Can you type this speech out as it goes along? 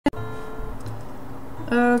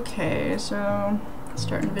Okay, so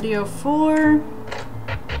starting video 4.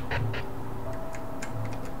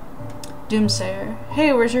 Doomsayer.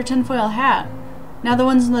 Hey, where's your tinfoil hat? Now the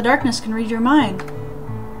ones in the darkness can read your mind.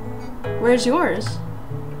 Where's yours?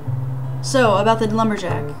 So, about the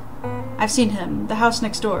lumberjack. I've seen him. The house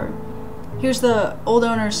next door. Here's the old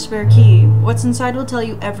owner's spare key. What's inside will tell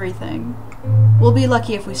you everything. We'll be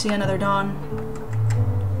lucky if we see another dawn.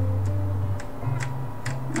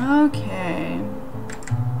 Okay.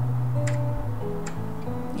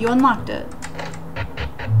 You unlocked it.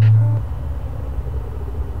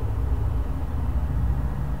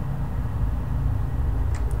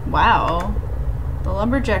 Wow. The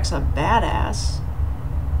lumberjack's a badass.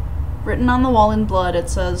 Written on the wall in blood, it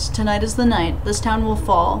says, "Tonight is the night. This town will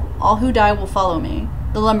fall. All who die will follow me.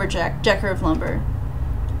 The lumberjack, Jacker of Lumber."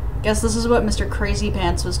 Guess this is what Mr. Crazy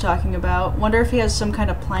Pants was talking about. Wonder if he has some kind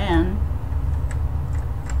of plan.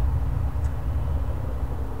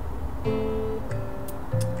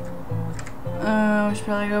 We should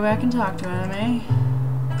probably go back and talk to him, eh?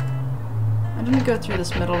 I didn't go through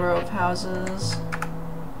this middle row of houses.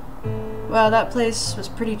 Wow, that place was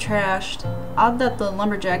pretty trashed. Odd that the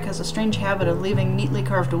lumberjack has a strange habit of leaving neatly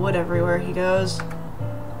carved wood everywhere he goes.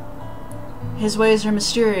 His ways are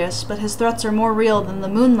mysterious, but his threats are more real than the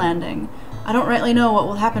moon landing. I don't rightly know what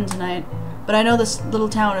will happen tonight, but I know this little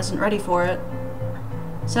town isn't ready for it.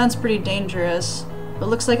 Sounds pretty dangerous, but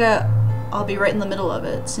looks like I'll be right in the middle of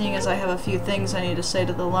it, seeing as I have a few things I need to say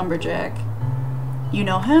to the lumberjack. You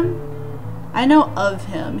know him? I know of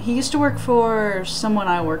him. He used to work for someone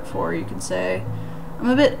I work for, you could say. I'm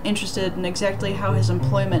a bit interested in exactly how his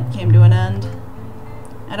employment came to an end.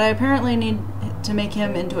 And I apparently need to make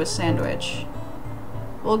him into a sandwich.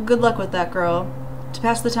 Well, good luck with that, girl. To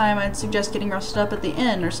pass the time, I'd suggest getting rested up at the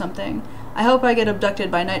inn or something. I hope I get abducted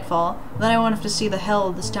by nightfall. Then I won't have to see the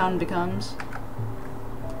hell this town becomes.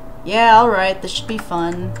 Yeah, alright. This should be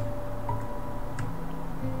fun.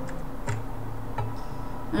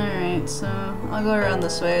 Alright, so I'll go around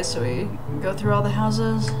this way so we go through all the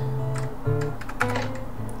houses.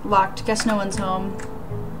 Locked. Guess no one's home.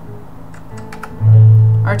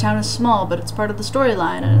 Our town is small, but it's part of the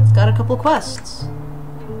storyline, and it's got a couple quests.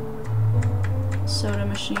 Soda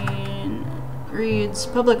machine. Reads.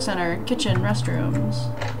 Public center. Kitchen. Restrooms.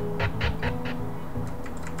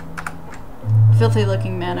 Filthy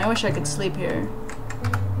looking man. I wish I could sleep here.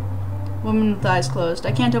 Woman with eyes closed.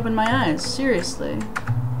 I can't open my eyes. Seriously.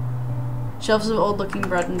 Shelves of old-looking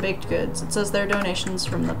bread and baked goods. It says they're donations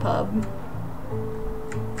from the pub.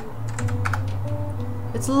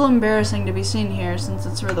 It's a little embarrassing to be seen here since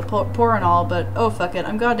it's for the poor and all, but oh fuck it,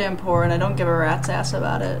 I'm goddamn poor and I don't give a rat's ass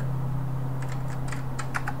about it.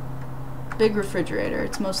 Big refrigerator.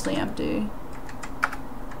 It's mostly empty.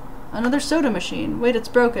 Another soda machine. Wait, it's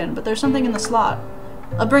broken, but there's something in the slot.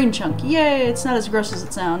 A brain chunk. Yay! It's not as gross as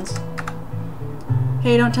it sounds.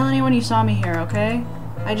 Hey, don't tell anyone you saw me here, okay?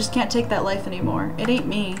 I just can't take that life anymore. It ain't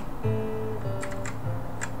me.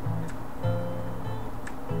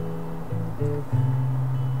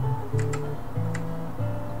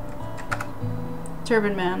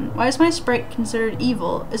 Turban man. Why is my sprite considered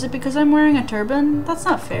evil? Is it because I'm wearing a turban? That's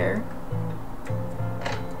not fair.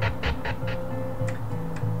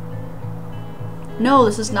 No,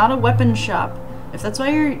 this is not a weapon shop. If that's why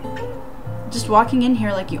you're just walking in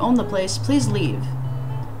here like you own the place, please leave.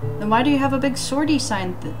 Then why do you have a big swordy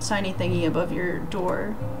signy thingy above your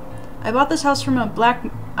door? I bought this house from a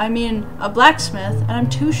blacksmith, and I'm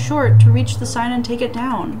too short to reach the sign and take it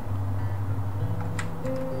down.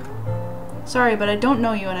 Sorry, but I don't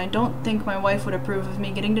know you, and I don't think my wife would approve of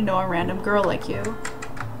me getting to know a random girl like you.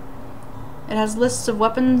 It has lists of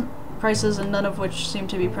weapon prices, and none of which seem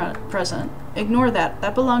to be present. Ignore that.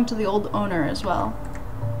 That belonged to the old owner as well.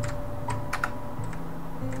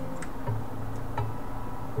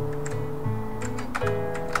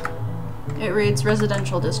 It reads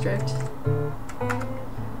Residential District.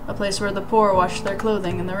 A place where the poor wash their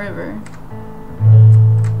clothing in the river.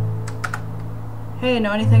 Hey,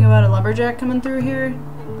 know anything about a lumberjack coming through here?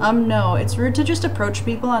 No. It's rude to just approach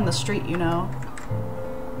people on the street, you know.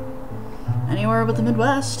 Anywhere but the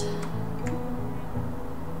Midwest.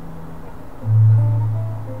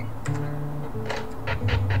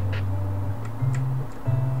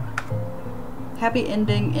 Happy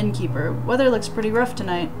ending, innkeeper. Weather looks pretty rough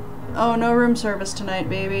tonight. Oh, no room service tonight,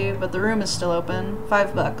 baby, but the room is still open.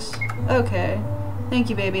 $5. Okay. Thank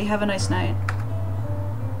you, baby. Have a nice night.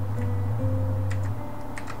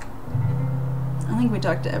 I think we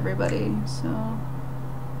talked to everybody, so...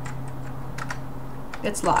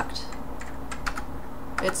 It's locked.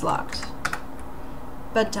 It's locked.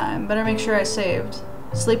 Bedtime. Better make sure I saved.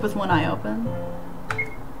 Sleep with one eye open.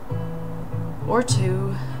 Or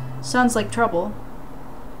 2. Sounds like trouble.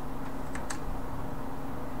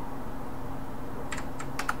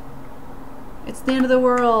 It's the end of the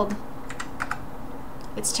world.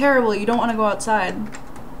 It's terrible. You don't want to go outside.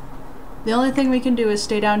 The only thing we can do is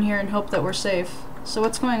stay down here and hope that we're safe. So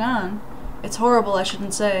what's going on? It's horrible, I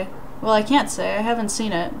shouldn't say. Well, I can't say. I haven't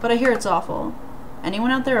seen it, but I hear it's awful.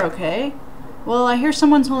 Anyone out there okay? Well, I hear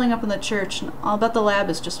someone's holding up in the church, and I'll bet the lab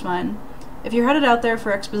is just fine. If you're headed out there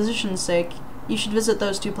for exposition's sake, you should visit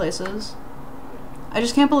those 2 places. I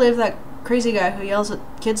just can't believe that crazy guy who yells at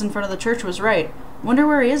kids in front of the church was right. Wonder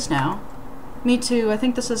where he is now. Me too. I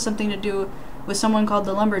think this has something to do with someone called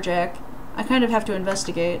the Lumberjack. I kind of have to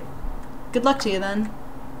investigate. Good luck to you, then.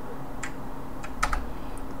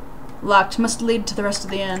 Locked. Must lead to the rest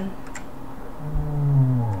of the inn.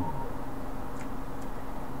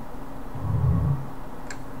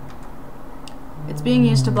 It's being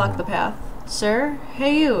used to block the path. Sir?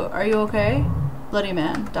 Hey you, are you okay? Bloody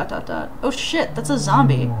man. ... Oh shit, that's a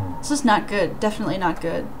zombie. This is not good. Definitely not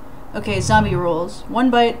good. Okay, zombie rules. 1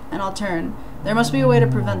 bite, and I'll turn. There must be a way to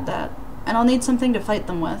prevent that. And I'll need something to fight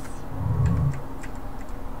them with.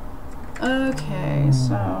 Okay,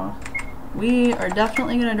 so... we are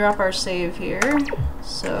definitely gonna drop our save here.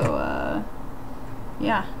 So,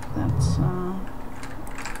 yeah, that's,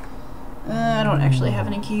 I don't actually have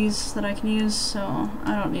any keys that I can use, so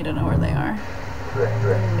I don't need to know where they are.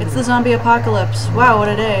 It's the zombie apocalypse. Wow, what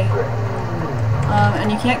a day.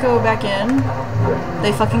 And you can't go back in.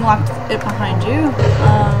 They fucking locked it behind you.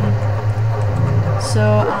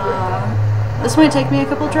 This might take me a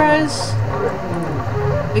couple tries,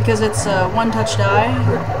 because it's a one-touch die,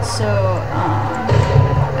 so,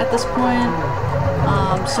 at this point,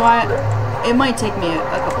 it might take me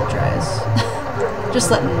a couple tries.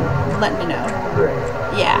 Just letting me know.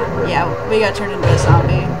 Yeah, we got turned into a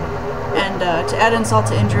zombie. And, to add insult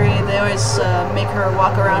to injury, they always, make her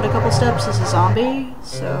walk around a couple steps as a zombie,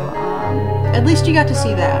 so, at least you got to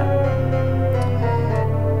see that.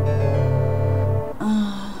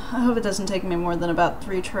 I hope it doesn't take me more than about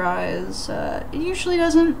 3 tries. It usually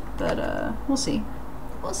doesn't, but we'll see.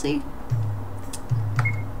 We'll see.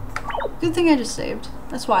 Good thing I just saved.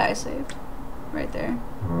 That's why I saved. Right there.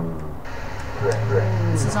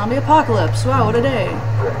 It's a zombie apocalypse. Wow, what a day.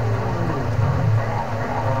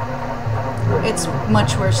 It's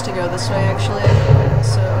much worse to go this way, actually.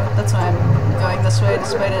 So that's why I'm going this way,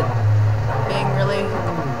 despite it being really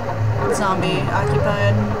zombie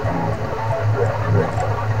occupied.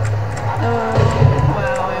 Oh,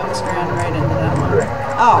 wow, I almost ran right into that one.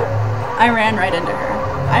 Oh, I ran right into her.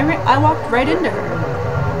 I walked right into her.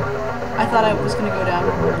 I thought I was going to go down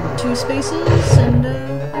 2 spaces, and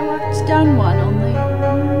I walked down 1 only.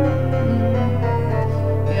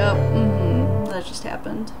 Yep, that just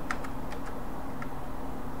happened.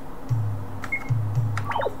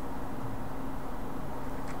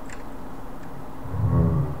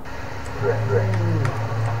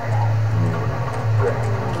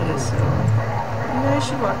 I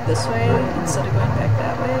should walk this way instead of going back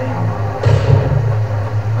that way.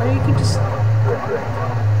 Or you could just...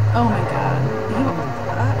 oh my god.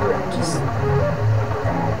 Just...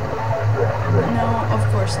 no, of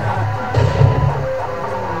course not.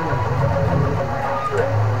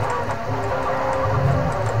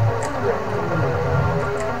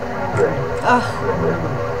 Ugh.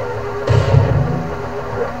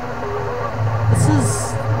 This is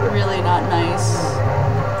really not nice.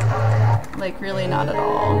 Like, really not at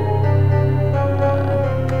all.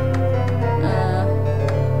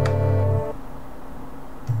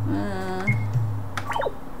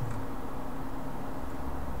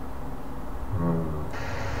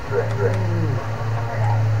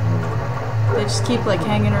 They just keep, like,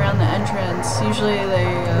 hanging around the entrance. Usually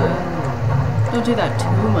they, don't do that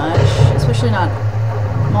too much. Especially not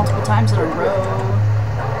multiple times in a row.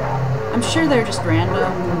 I'm sure they're just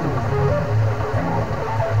random.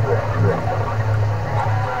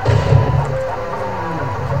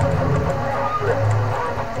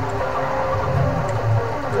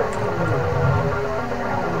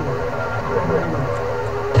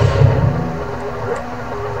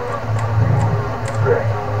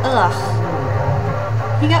 Ugh.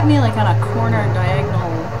 He got me like on a corner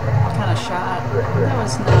diagonal kind of shot. That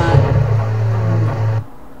was not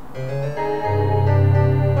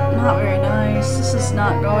very nice. This is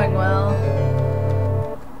not going well.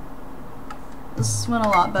 This went a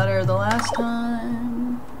lot better the last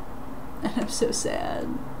time. And I'm so sad.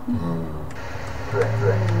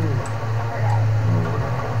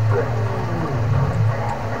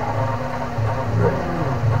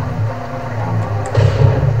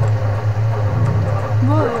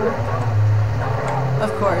 Whoa.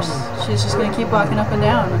 Of course. She's just gonna keep walking up and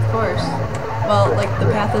down, of course. Well, like, the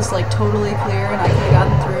path is, like, totally clear and I could have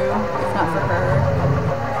gotten through if not for her.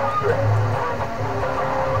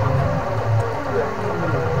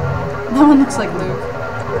 That one looks like Luke.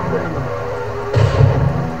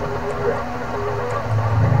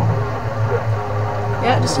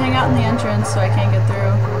 Yeah, just hang out in the entrance so I can't get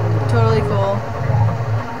through. Totally cool.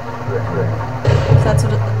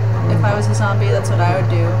 If I was a zombie, that's what I would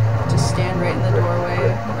do. Just stand right in the doorway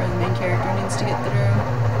where the main character needs to get through.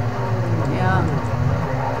 Yeah.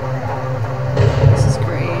 This is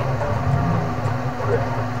great.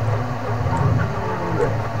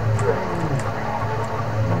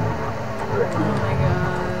 Oh my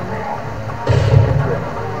god.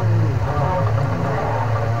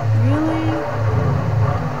 Really?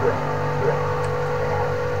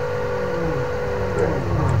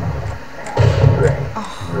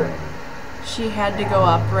 She had to go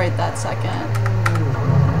up right that second.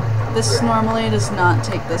 This normally does not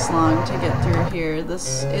take this long to get through here.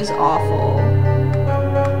 This is awful.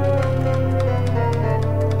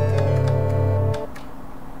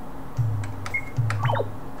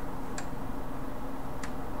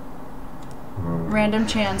 Random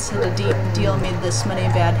chance had to deal me this many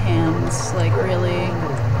bad hands. Like, really?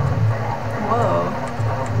 Whoa.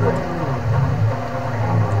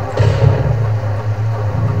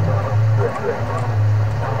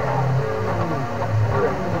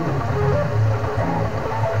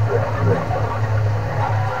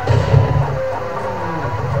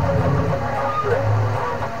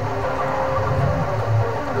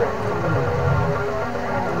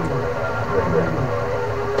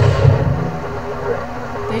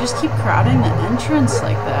 They just keep crowding the entrance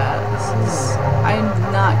like that. I'm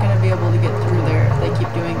not going to be able to get through there if they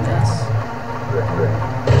keep doing this.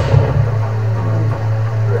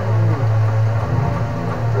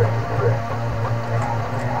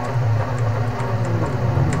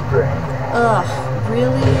 Ugh,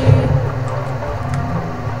 really?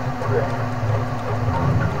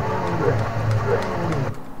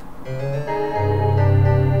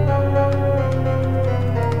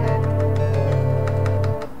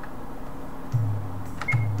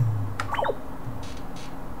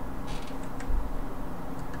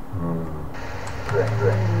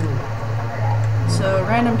 So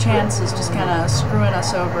random chance is just kind of screwing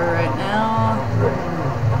us over right now.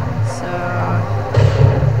 So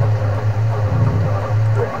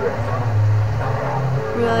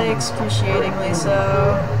really excruciatingly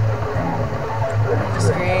so. Which is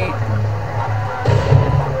great.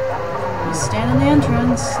 Just stand in the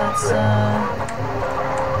entrance. That's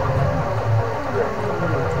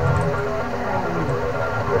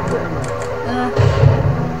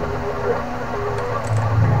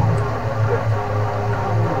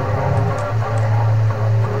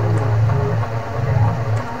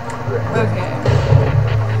okay.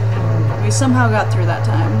 We somehow got through that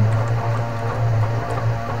time.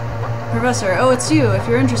 Professor, oh, it's you. If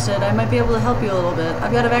you're interested, I might be able to help you a little bit.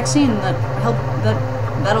 I've got a vaccine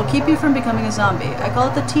that'll keep you from becoming a zombie. I call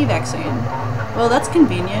it the T vaccine. Well, that's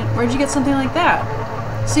convenient. Where'd you get something like that?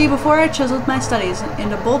 See, before I chiseled my studies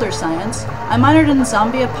into boulder science, I minored in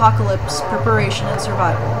zombie apocalypse preparation and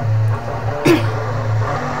survival.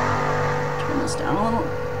 Turn this down a little.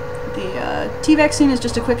 The T vaccine is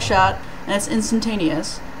just a quick shot, and it's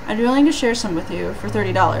instantaneous. I'd be willing to share some with you for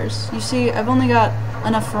 $30. You see, I've only got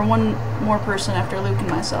enough for one more person after Luke and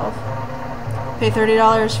myself. Pay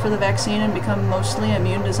 $30 for the vaccine and become mostly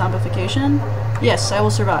immune to zombification? Yes, I will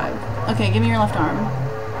survive. Okay, give me your left arm.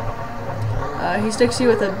 He sticks you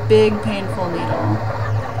with a big, painful needle.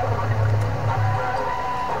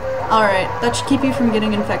 Alright, that should keep you from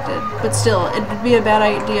getting infected. But still, it'd be a bad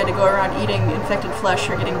idea to go around eating infected flesh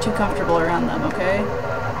or getting too comfortable around them, okay?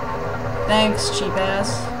 Thanks, cheap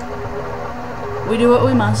ass. We do what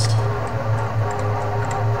we must.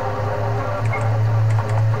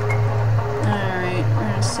 Alright, we're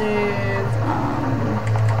gonna save,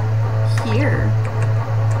 here.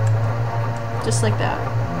 Just like that.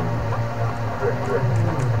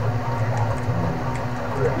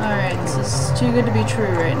 Alright, this is too good to be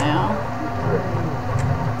true right now.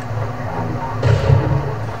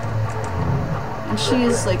 And she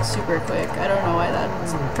is, like, super quick. I don't know why that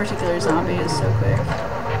particular zombie is so quick.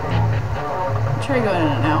 I'll try going in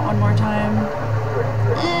and out one more time.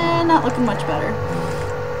 Not looking much better.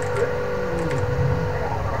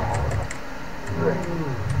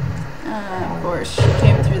 Of course, she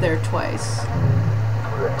came through there twice.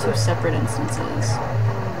 2 separate instances.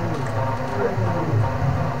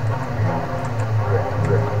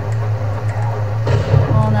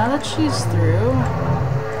 Well, now that she's through,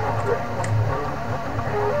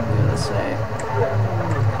 go this way.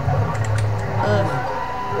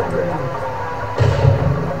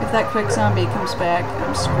 if that quick zombie comes back,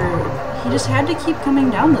 I'm screwed. He just had to keep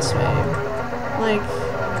coming down this way. Like,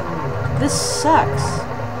 this sucks.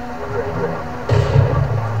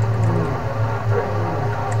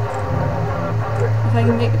 If I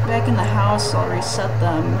can get back in the house, I'll reset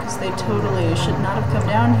them, because they totally should not have come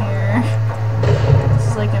down here. This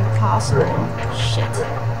is like impossible. Shit.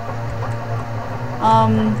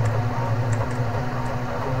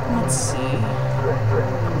 Let's see.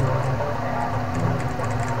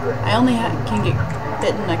 I only can get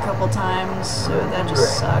bitten a couple times, so that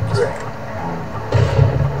just sucked.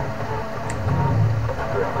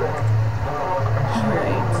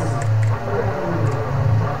 Alright.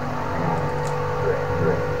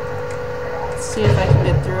 Let's see if I can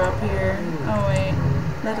get through up here. Oh wait,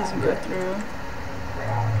 that doesn't go through.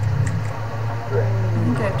 I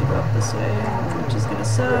think I have to go up this way, which is gonna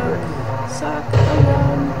suck. Oh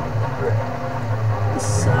god. This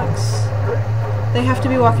sucks. They have to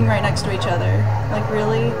be walking right next to each other. Like,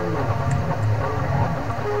 really?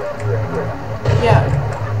 Yeah.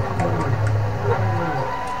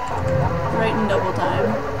 Right in double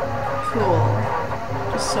time. Cool.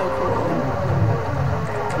 Just so cool.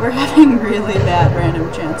 We're having really bad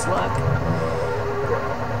random chance luck.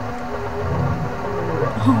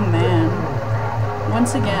 Oh man.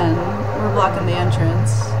 Once again, we're blocking the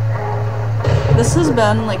entrance. This has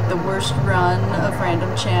been like the worst run of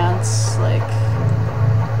random chance, like,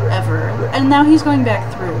 ever. And now he's going back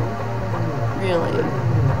through. Really.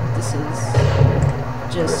 This is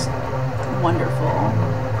just wonderful.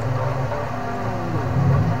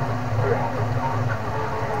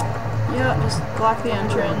 Yeah, just block the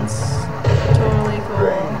entrance. Totally cool.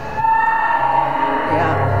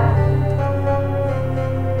 Yeah.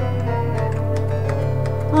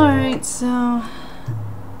 Alright, so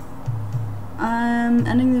I'm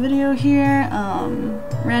ending the video here.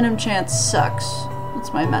 Random chance sucks.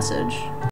 That's my message.